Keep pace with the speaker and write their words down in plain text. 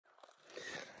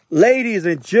Ladies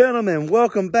and gentlemen,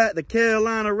 welcome back to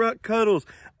Carolina Ruck Cuddles.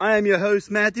 I am your host,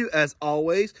 Matthew, as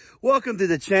always. Welcome to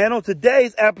the channel.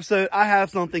 Today's episode, I have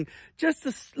something just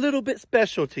a little bit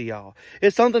special to y'all.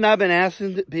 It's something I've been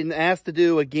asked to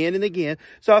do again and again,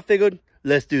 so I figured,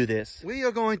 let's do this. We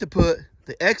are going to put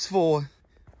the X4,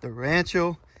 the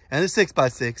Rancho, and the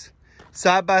 6x6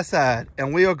 side by side,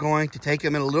 and we are going to take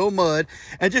them in a little mud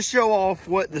and just show off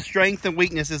what the strengths and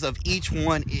weaknesses of each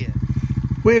one is.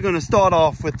 We're going to start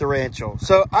off with the Rancho.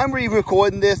 So I'm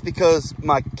re-recording this because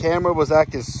my camera was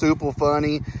acting super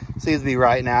funny. Seems to be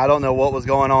right now. I don't know what was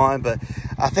going on, but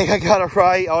I think I got it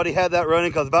right. I already had that running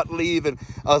because I was about to leave, and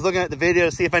I was looking at the video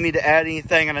to see if I need to add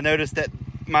anything, and I noticed that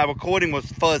my recording was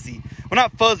fuzzy. Well,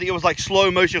 not fuzzy, it was like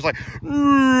slow motion. It was like,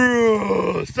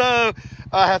 so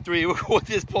I have to re-record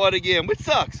this part again, which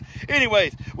sucks.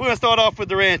 Anyways, we're going to start off with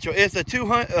the Rancho. It's a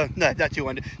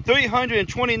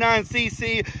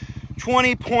 329cc,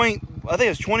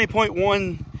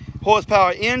 20.1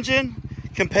 horsepower engine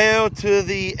compared to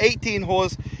the 18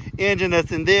 horse engine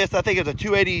that's in this. I think it's a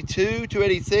 282,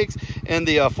 286 in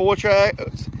the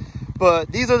Fourtrax.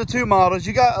 But these are the two models.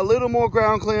 You got a little more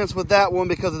ground clearance with that one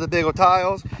because of the bigger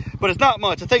tires, but it's not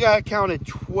much. I think I counted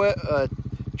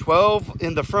 12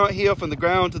 in the front here from the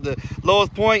ground to the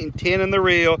lowest point and 10 in the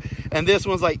rear. And this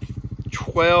one's like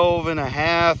 12 and a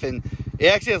half, and it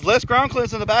actually has less ground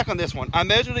clearance in the back on this one. I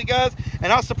measured it, guys,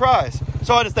 and I was surprised.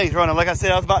 Sorry, this thing's running. Like I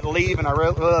said, I was about to leave and I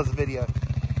realized the video.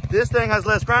 This thing has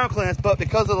less ground clearance, but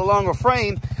because of the longer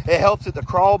frame, it helps it to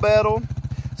crawl better.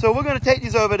 So we're going to take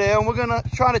these over there and we're going to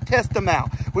try to test them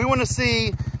out. We want to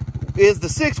see, is the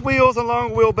 6 wheels and long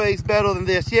wheelbase better than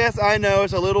this? Yes, I know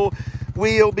it's a little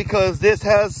wheel because this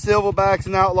has silverbacks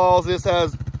and outlaws. This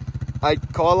has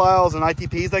Carlisles and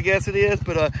ITPs, I guess it is,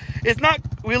 but it's not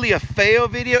really a fail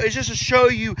video. It's just to show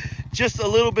you just a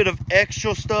little bit of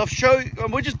extra stuff.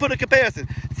 We'll just put a comparison.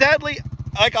 Sadly,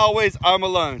 like always, I'm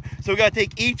alone, so we got to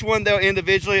take each one there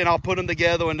individually, and I'll put them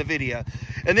together in the video.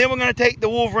 And then we're going to take the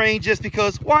Wolverine just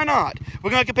because, why not?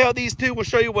 We're going to compare these two. We'll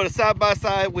show you what a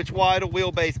side-by-side, which wider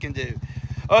wheelbase can do.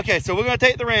 Okay, so we're going to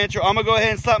take the Rancho. I'm going to go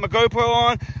ahead and slap my GoPro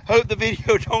on. Hope the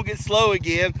video don't get slow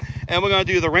again. And we're going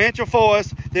to do the Rancho for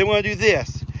us. Then we're going to do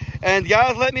this. And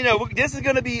guys, let me know. This is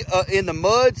going to be in the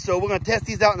mud, so we're going to test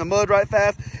these out in the mud right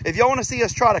fast. If y'all want to see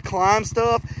us try to climb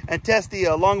stuff and test the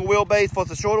longer wheelbase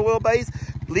versus shorter wheelbase,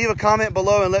 leave a comment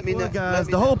below and let me know. Guys,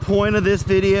 the whole point of this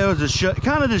video is to show,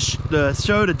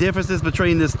 show the differences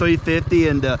between this 350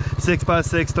 and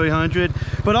 6x6 300.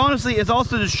 But honestly, it's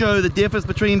also to show the difference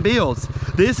between builds.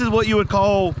 This is what you would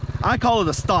call, I call it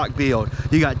a stock build.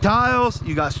 You got tiles,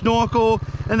 you got snorkel,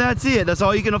 and that's it. That's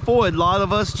all you can afford. A lot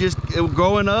of us just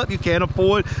growing up, you can't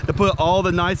afford to put all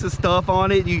the nicest stuff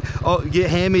on it. You get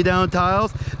hand-me-down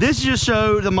tiles. This just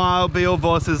show the mild build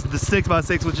versus the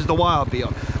 6x6, which is the wild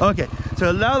build. Okay,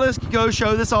 so now let's go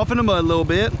show this off in the mud a little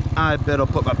bit. I better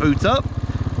put my boots up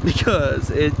because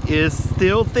it is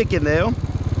still thick in there. I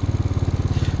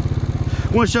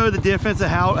want to show the difference of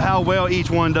how well each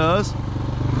one does.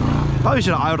 Probably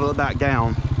should have idled it back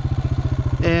down.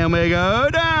 And we go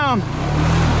down.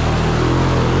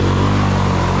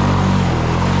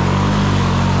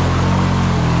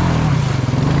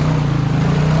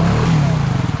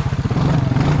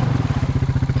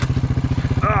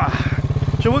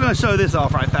 So we're going to show this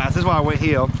off right fast. That's why I went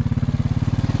here.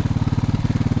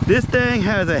 This thing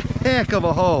has a heck of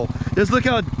a hole. Just look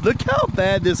how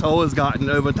bad this hole has gotten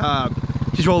over time.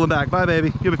 She's rolling back. Bye,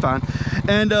 baby. You'll be fine.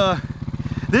 And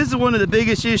this is one of the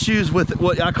biggest issues with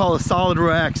what I call a solid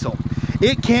rear axle.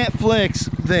 It can't flex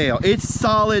there. It's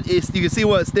solid. You can see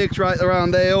what it sticks right around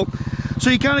there.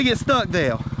 So you kind of get stuck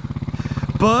there.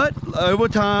 But over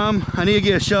time, I need to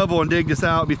get a shovel and dig this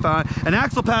out. It'll be fine. An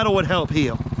axle paddle would help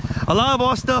here. A lot of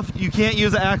our stuff, you can't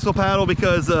use an axle paddle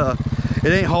because it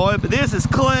ain't hard, but this is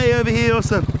clay over here,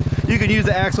 so you can use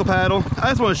the axle paddle.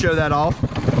 I just want to show that off.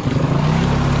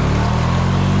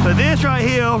 So this right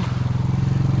here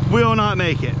will not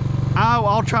make it.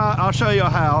 I'll show you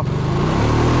how.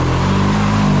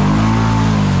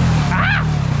 Ah!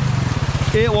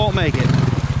 It won't make it.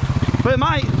 But it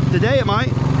might. Today it might.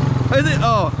 Is it?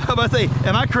 Oh, I was about to say,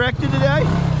 am I corrected today?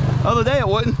 Other day it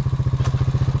wouldn't.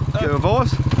 Go,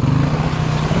 voice.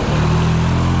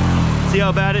 See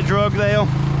how bad it drug there?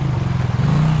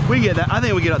 We can get that. I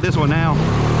think we get up this one now.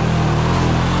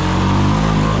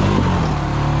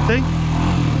 See?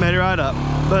 Made it right up.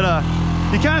 But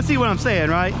you kind of see what I'm saying,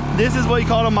 right? This is what you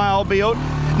call a mild build.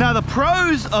 Now the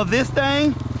pros of this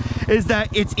thing is that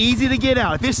it's easy to get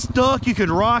out. If it's stuck, you can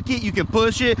rock it, you can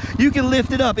push it, you can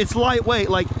lift it up. It's lightweight.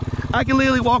 Like I can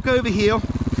literally walk over here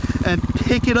and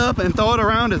pick it up and throw it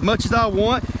around as much as I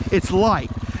want. It's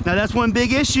light. Now that's one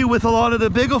big issue with a lot of the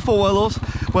bigger four-wheelers,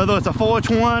 whether it's a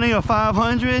 420 or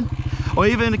 500, or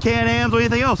even the Can-Ams or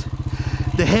anything else.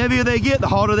 The heavier they get, the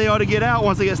harder they are to get out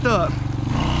once they get stuck.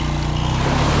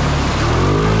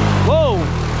 Whoa!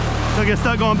 So get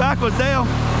stuck going backwards now.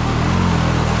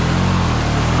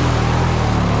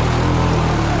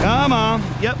 Come on.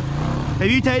 Yep.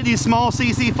 If you take these small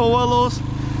CC four-wheelers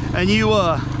and you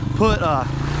put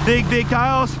big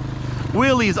tires,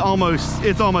 wheelie's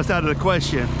it's almost out of the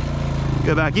question.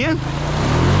 Go back in.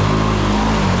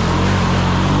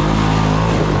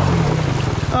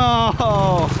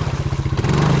 Oh.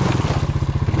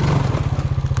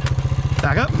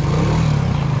 Back up.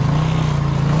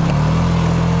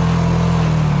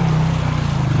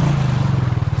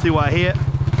 See what I hit?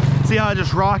 See how I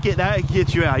just rock it? That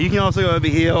gets you out. You can also go over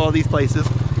here, all these places.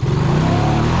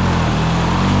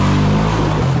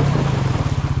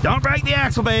 Don't break the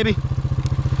axle, baby.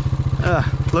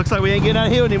 Looks like we ain't getting out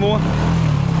of here anymore.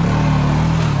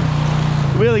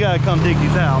 Really gotta come dig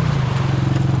these out.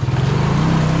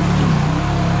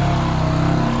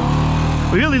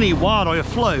 We really need water to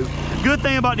float. Good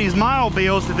thing about these mild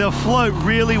bills is they'll float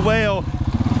really well.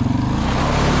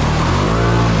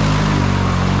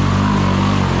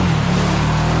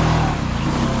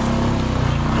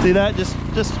 See that? Just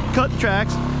cut the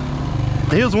tracks.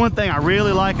 Here's one thing I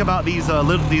really like about these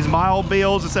mild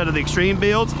builds instead of the extreme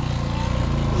builds.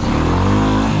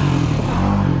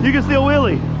 You can still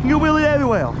wheelie. You can wheelie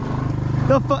everywhere.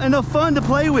 They're fun to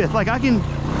play with. Like I can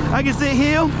sit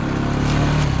here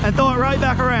and throw it right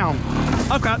back around.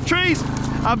 Oh crap, trees!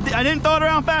 I didn't throw it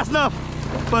around fast enough.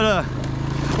 But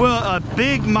well,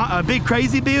 a big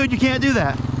crazy build, you can't do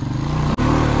that.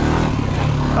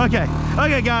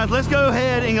 Okay guys, let's go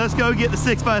ahead and let's go get the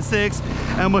 6x6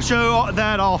 and we'll show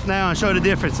that off now and show the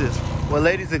differences. Well,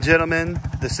 ladies and gentlemen,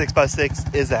 the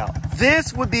 6x6 is out.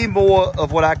 This would be more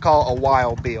of what I call a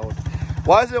wild build.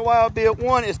 Why is it a wild build?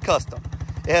 One, it's custom.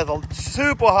 It has a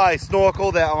super high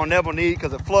snorkel that I'll never need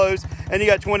because it flows, and you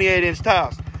got 28-inch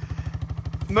tires.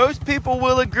 Most people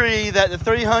will agree that the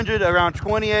 300 around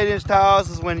 28-inch tires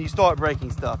is when you start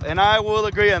breaking stuff, and I will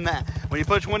agree on that. When you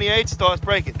put 28, it starts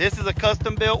breaking. This is a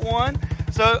custom built one,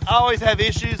 so I always have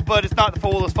issues, but it's not the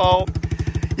foiler's fault.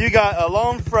 You got a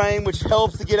long frame, which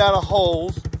helps to get out of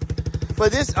holes.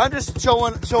 But this, I'm just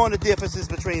showing the differences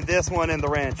between this one and the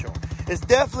Rancho. It's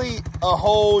definitely a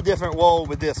whole different world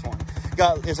with this one.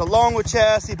 It's a longer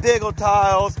chassis, bigger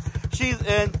tiles. She has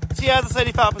a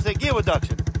 75% gear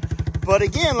reduction. But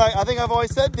again, like I think I've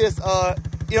always said this,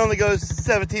 it only goes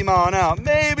 17 miles an hour,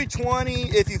 maybe 20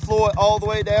 if you floor it all the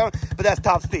way down, but that's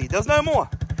top speed. There's no more.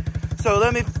 So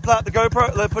let me put the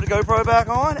GoPro back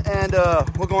on, and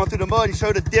we're going through the mud and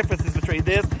show the differences between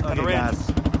this and the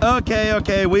Rancho.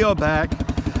 Okay, we are back.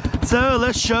 So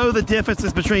let's show the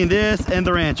differences between this and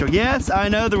the Rancho. Yes, I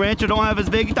know the Rancho don't have as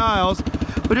big tiles,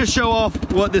 but just show off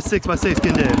what this 6x6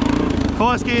 can do.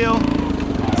 First gear,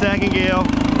 second gear.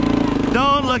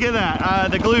 Don't look at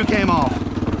that, the glue came off.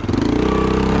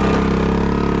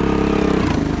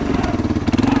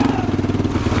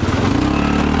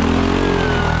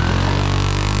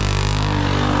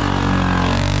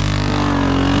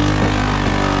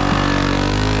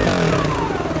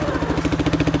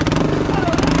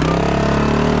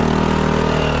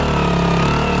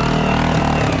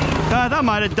 I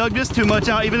might have dug this too much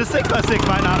out. Even the 6x6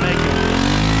 might not make it.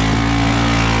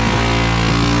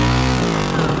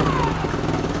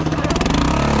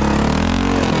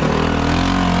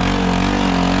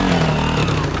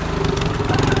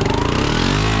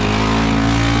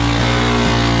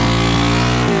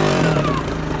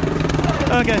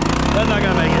 Okay, that's not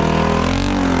gonna make it.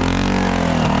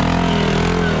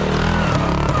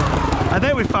 I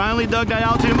think we finally dug that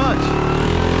out too much.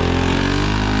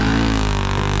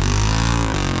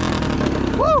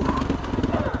 Woo!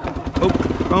 Oh,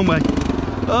 wrong way.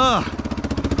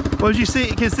 Well, as you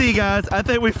can see, guys, I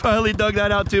think we finally dug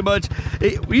that out too much.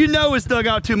 You know it's dug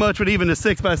out too much when even the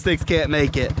 6x6 can't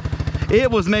make it.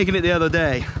 It was making it the other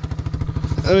day.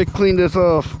 Let me clean this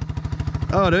off.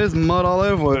 Oh, there's mud all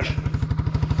over it.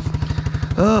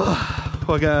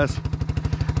 Well, guys,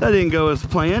 that didn't go as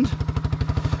planned.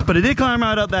 But it did climb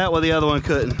right up that way the other one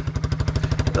couldn't.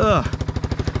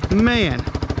 Man.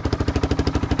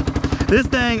 This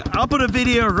thing, I'll put a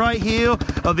video right here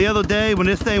of the other day when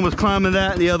this thing was climbing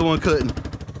that and the other one couldn't.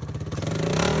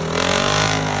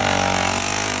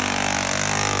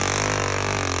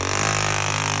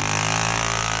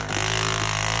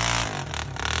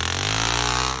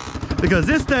 Because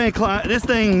this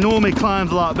thing normally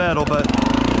climbs a lot better, but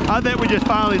I think we just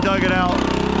finally dug it out.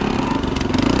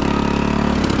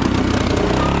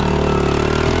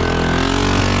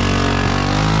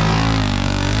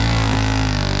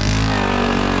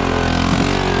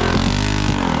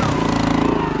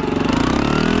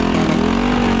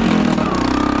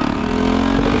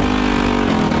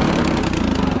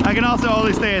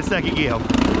 and second gear.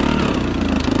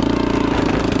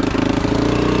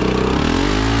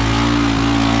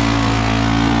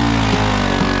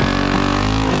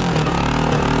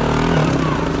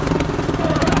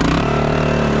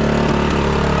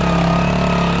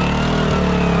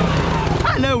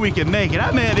 I know we can make it.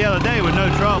 I made it the other day with no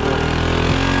trouble.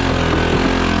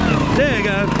 There you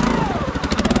go.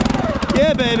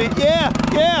 Yeah, baby. Yeah,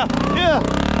 yeah, yeah.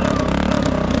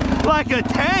 Like a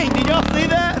tank. Did y'all see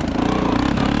that?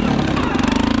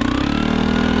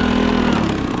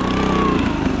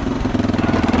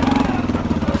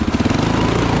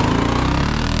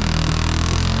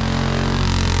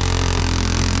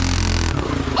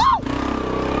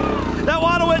 Woo! That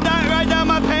water went down, right down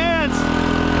my pants.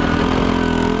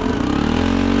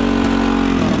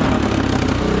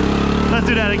 Let's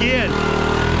do that again.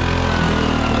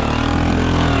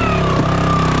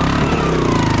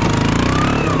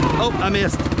 Oh, I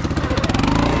missed.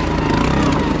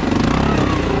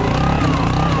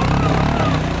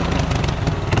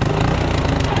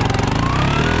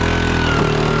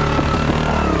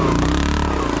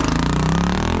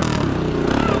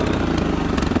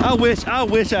 I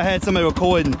wish I had somebody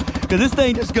recording, because this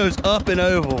thing just goes up and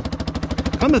oval.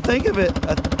 Come to think of it,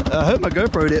 I hope my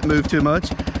GoPro didn't move too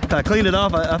much. I cleaned it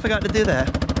off, I forgot to do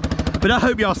that. But I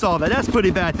hope y'all saw that. That's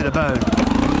pretty bad to the bone.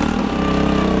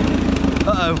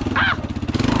 Uh-oh. Ah!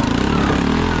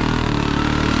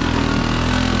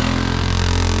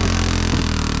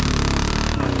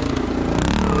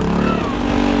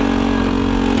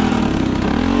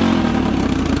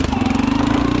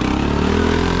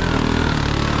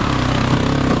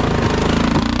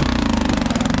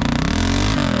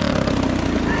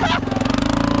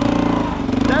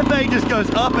 That thing just goes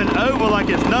up and over like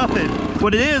it's nothing.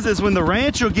 What it is when the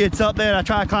Rancher gets up there and I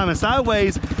try climbing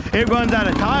sideways, it runs out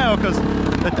of tire because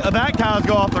the back tires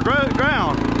go off the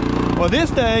ground. Well, this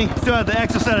thing still has the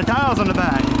extra set of tires on the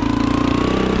back.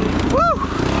 Woo!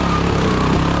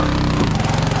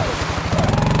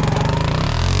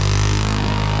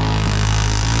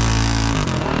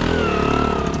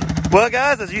 Well,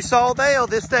 guys, as you saw there,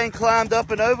 this thing climbed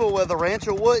up and over where the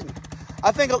Rancher wouldn't.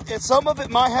 I think some of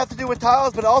it might have to do with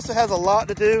tires, but it also has a lot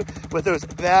to do with those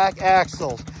back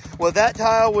axles. Well, that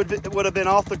tire would have been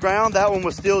off the ground. That one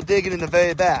was still digging in the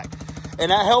very back. And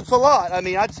that helps a lot. I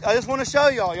mean, I just want to show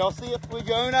y'all. Y'all see it with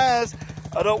your own eyes.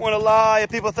 I don't want to lie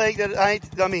if people think that I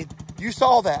mean, you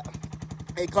saw that.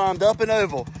 It climbed up and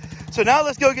oval. So now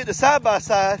let's go get the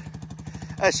side-by-side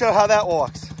and show how that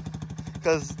walks.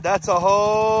 Because that's a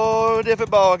whole different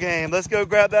ball game. Let's go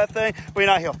grab that thing. We're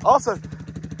not here. Also,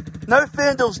 no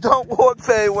fenders don't work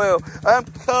very well. I'm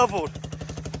covered.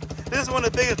 This is one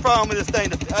of the biggest problems with this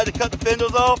thing. I had to cut the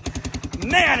fenders off.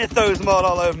 Man, it throws mud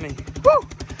all over me. Woo!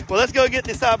 Well, let's go get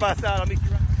this side-by-side. I'll meet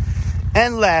you right.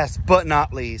 And last but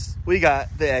not least, we got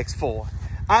the X4.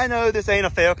 I know this ain't a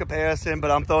fair comparison,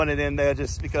 but I'm throwing it in there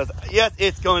just because, yes,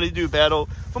 it's going to do better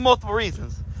for multiple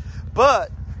reasons.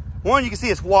 But one, you can see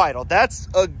it's wider. That's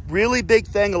a really big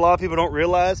thing a lot of people don't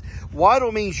realize. Wider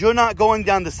means you're not going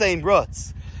down the same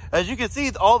ruts. As you can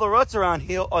see, all the ruts around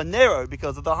here are narrow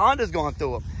because of the Honda's going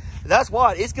through them. That's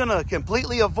why it's going to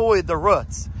completely avoid the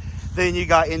ruts. Then you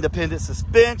got independent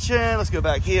suspension. Let's go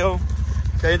back here.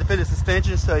 Okay, independent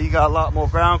suspension, so you got a lot more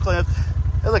ground clearance.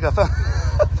 Look, I found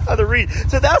the reed.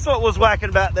 So that's what was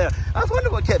whacking back there. I was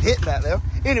wondering what kept hitting back there.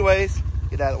 Anyways,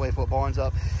 get out of the way before it barns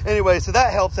up. Anyway, so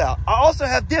that helps out. I also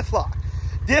have diff lock.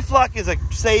 Diff lock is a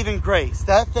saving grace.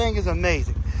 That thing is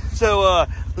amazing. So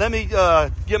let me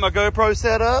get my GoPro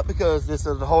set up because this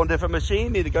is a whole different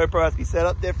machine. The GoPro has to be set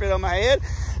up different on my head.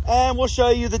 And we'll show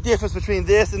you the difference between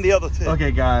this and the other two.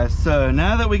 Okay, guys, so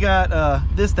now that we got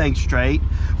this thing straight,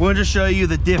 we'll just show you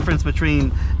the difference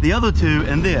between the other two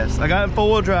and this. I got it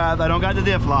four-wheel drive. I don't got the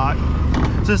diff lock.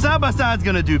 So side-by-side's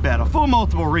gonna do better for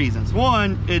multiple reasons.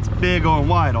 One, it's bigger and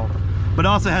wider, but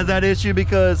also has that issue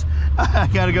because I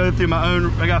gotta go through my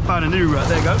own, I gotta find a new rut.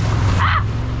 There you go. Ah!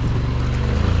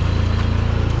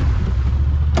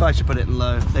 I should put it in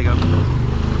low. There you go.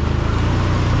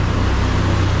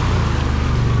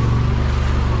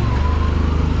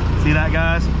 See that,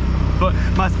 guys? But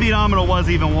my speedometer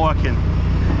wasn't even working.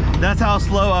 That's how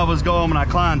slow I was going when I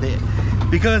climbed it.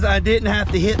 Because I didn't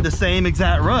have to hit the same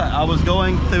exact rut. I was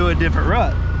going through a different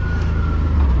rut.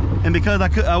 And because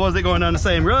I wasn't going down the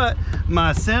same rut,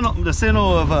 my the center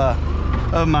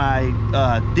of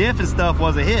my diff and stuff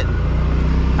wasn't hitting.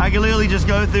 I could literally just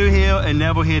go through here and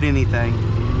never hit anything.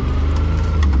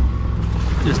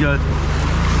 Just go.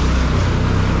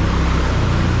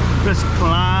 Just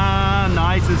climb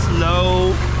nice and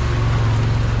slow.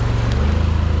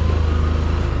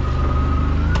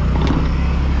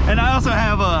 And I also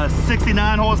have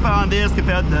 69 horsepower on this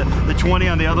compared to the 20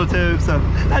 on the other two, so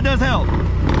that does help.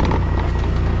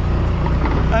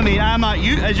 I mean, I'm not,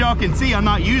 as y'all can see, I'm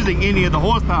not using any of the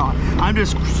horsepower. I'm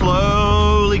just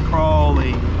slowly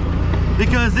crawling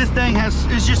because this thing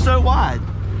is just so wide.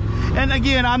 And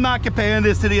again, I'm not comparing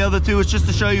this to the other two. It's just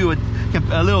to show you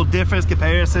a little difference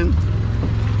comparison.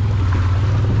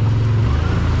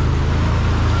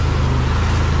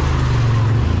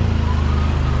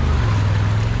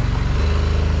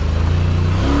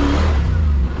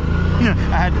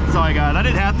 Sorry guys, I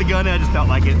didn't have to gun it, I just felt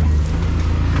like it.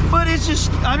 But it's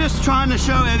just, I'm just trying to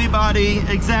show everybody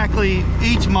exactly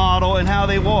each model and how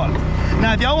they work.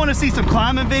 Now, if y'all want to see some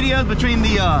climbing videos between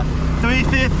the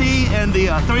 350 and the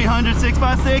 300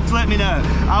 6x6, let me know.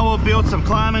 I will build some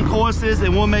climbing courses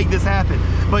and we'll make this happen.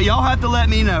 But y'all have to let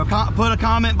me know. Put a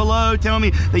comment below, tell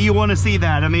me that you want to see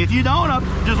that. I mean, if you don't, I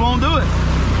just won't do it.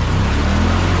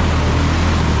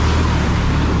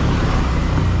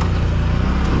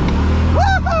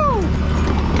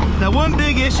 Now, one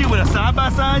big issue with a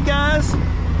side-by-side, guys,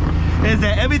 is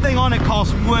that everything on it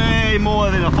costs way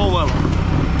more than a four-wheeler.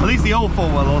 At least the old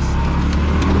four-wheelers.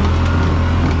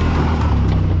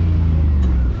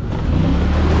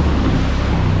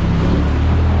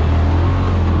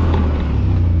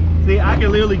 See, I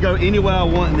can literally go anywhere I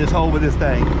want in this hole with this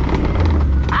thing.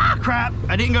 Ah, crap!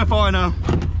 I didn't go far enough.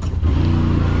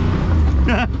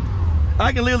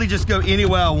 I can literally just go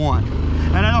anywhere I want,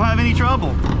 and I don't have any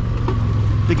trouble.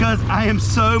 Because I am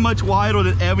so much wider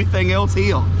than everything else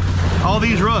here. All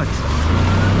these ruts.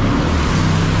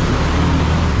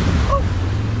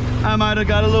 Oh, I might have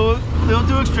got a little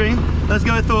too extreme. Let's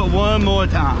go through it one more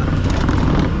time.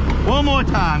 One more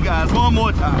time, guys, one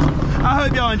more time. I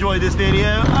hope y'all enjoyed this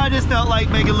video. I just felt like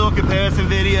making a little comparison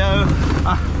video.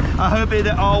 I hope it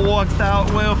all works out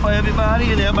well for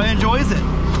everybody and everybody enjoys it.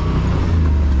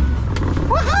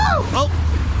 Woohoo! Oh.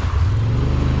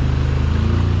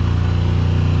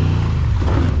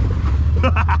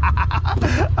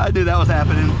 I knew that was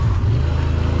happening.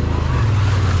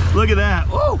 Look at that.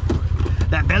 Whoa!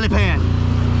 That belly pan.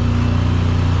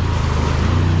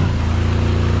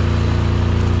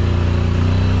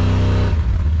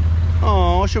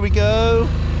 Oh, should we go?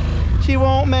 She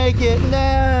won't make it.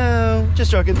 No. Just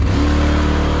joking.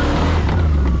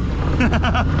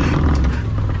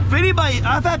 If anybody,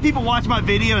 I've had people watch my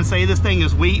video and say this thing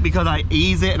is weak because I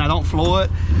ease it and I don't floor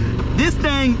it. This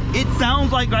thing, it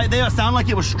sounds like right there, it sounded like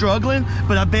it was struggling,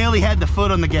 but I barely had the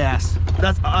foot on the gas.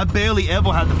 I barely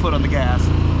ever had the foot on the gas.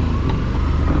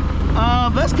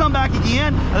 Let's come back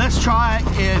again and let's try it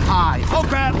in high. Oh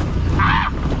crap! Ah!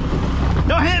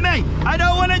 Don't hit me! I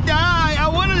don't want to die. I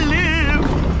want to live.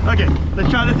 Okay, let's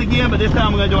try this again, but this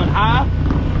time we're gonna do it high.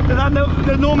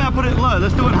 Because normally I put it low.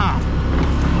 Let's do it high.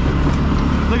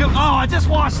 Look at, oh, I just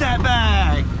washed that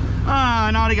bag. Ah,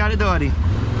 I already got it dirty.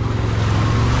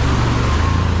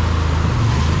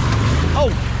 Oh,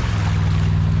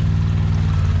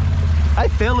 I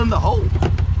fell in the hole.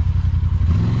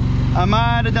 I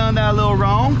might have done that a little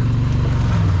wrong.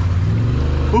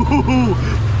 Ooh,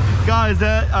 guys,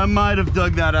 I might have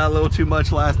dug that out a little too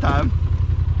much last time.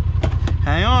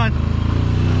 Hang on.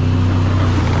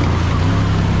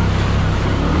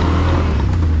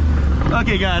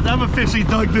 Okay, guys, I've officially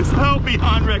dug this out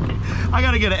beyond reckoning. I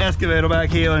gotta get an excavator back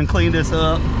here and clean this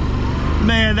up.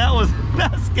 Man,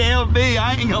 that scared me.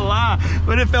 I ain't gonna lie.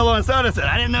 When it fell on side, I said,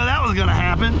 I didn't know that was gonna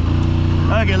happen.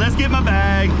 Okay, let's get my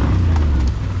bag.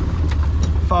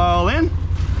 Fall in.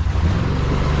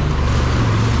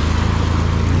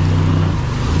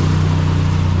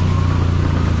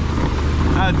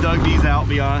 I dug these out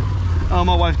beyond. Oh,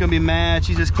 my wife's gonna be mad.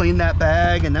 She just cleaned that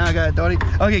bag and now I got it dirty.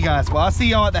 Okay, guys, well, I'll see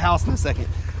y'all at the house in a second.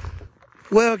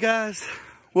 Well, guys,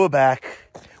 we're back.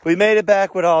 We made it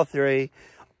back with all three.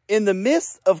 In the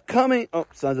midst of coming, oh,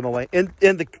 son's in my way. In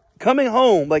the coming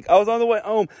home, like I was on the way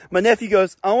home, my nephew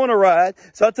goes, I want to ride.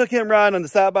 So I took him riding on the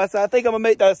side-by-side. I think I'm gonna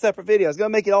make that a separate video. I was gonna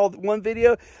make it all one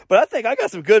video, but I think I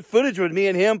got some good footage with me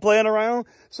and him playing around.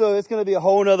 So it's gonna be a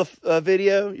whole nother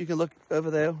video. You can look over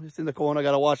there. It's in the corner. I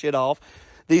gotta wash it off.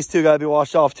 These two gotta be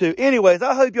washed off too. Anyways,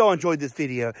 I hope y'all enjoyed this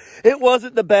video. It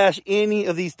wasn't to bash any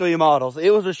of these three models.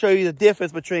 It was to show you the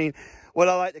difference between what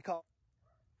I like to call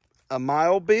a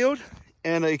mild build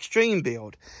and an extreme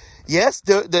build. Yes,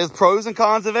 there's pros and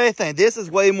cons of everything. This is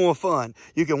way more fun.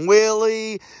 You can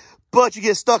wheelie, but you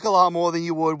get stuck a lot more than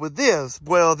you would with this.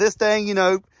 Well, this thing, you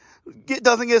know,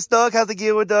 doesn't get stuck, has a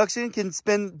gear reduction, can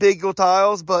spin bigger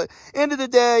tiles, but end of the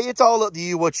day, it's all up to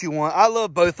you what you want. I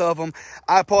love both of them.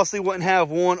 I personally wouldn't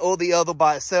have one or the other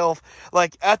by itself.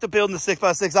 Like, after building the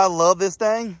 6x6, I love this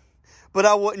thing, but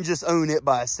I wouldn't just own it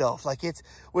by itself. Like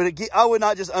I would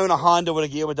not just own a Honda with a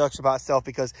gear reduction by itself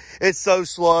because it's so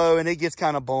slow and it gets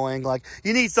kind of boring. Like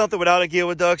you need something without a gear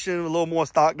reduction, a little more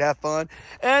stock to have fun.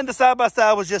 And the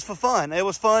side-by-side was just for fun. It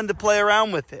was fun to play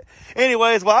around with it.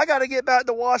 Anyways, well, I got to get back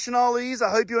to washing all these. I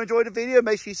hope you enjoyed the video.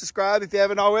 Make sure you subscribe if you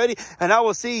haven't already, and I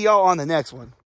will see y'all on the next one.